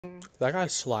That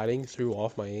guy's sliding through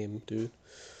off my aim, dude.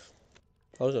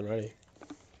 I wasn't ready.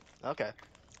 Okay.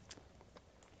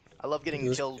 I love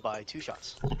getting killed by 2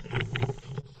 shots.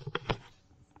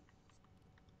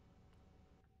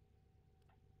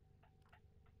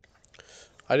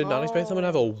 I did not expect someone to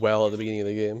have a well at the beginning of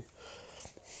the game.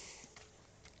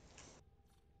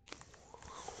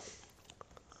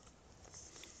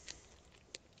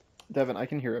 Devin, I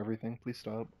can hear everything. Please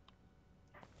stop.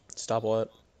 Stop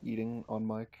what? Eating on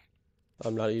mic.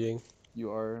 I'm not eating.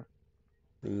 You are.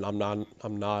 I'm not.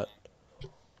 I'm not.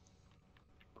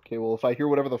 Okay, well, if I hear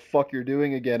whatever the fuck you're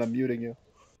doing again, I'm muting you.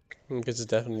 Because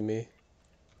it's definitely me.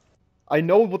 I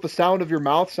know what the sound of your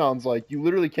mouth sounds like. You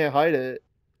literally can't hide it.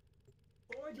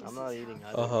 I'm not eating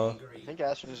either. Uh-huh. I think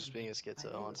Ashton's just being a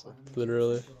schizo, honestly.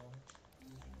 Literally.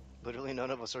 Literally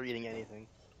none of us are eating anything.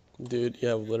 Dude,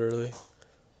 yeah, literally.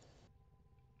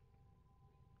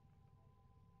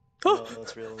 No,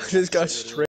 that's real. This guy's straight.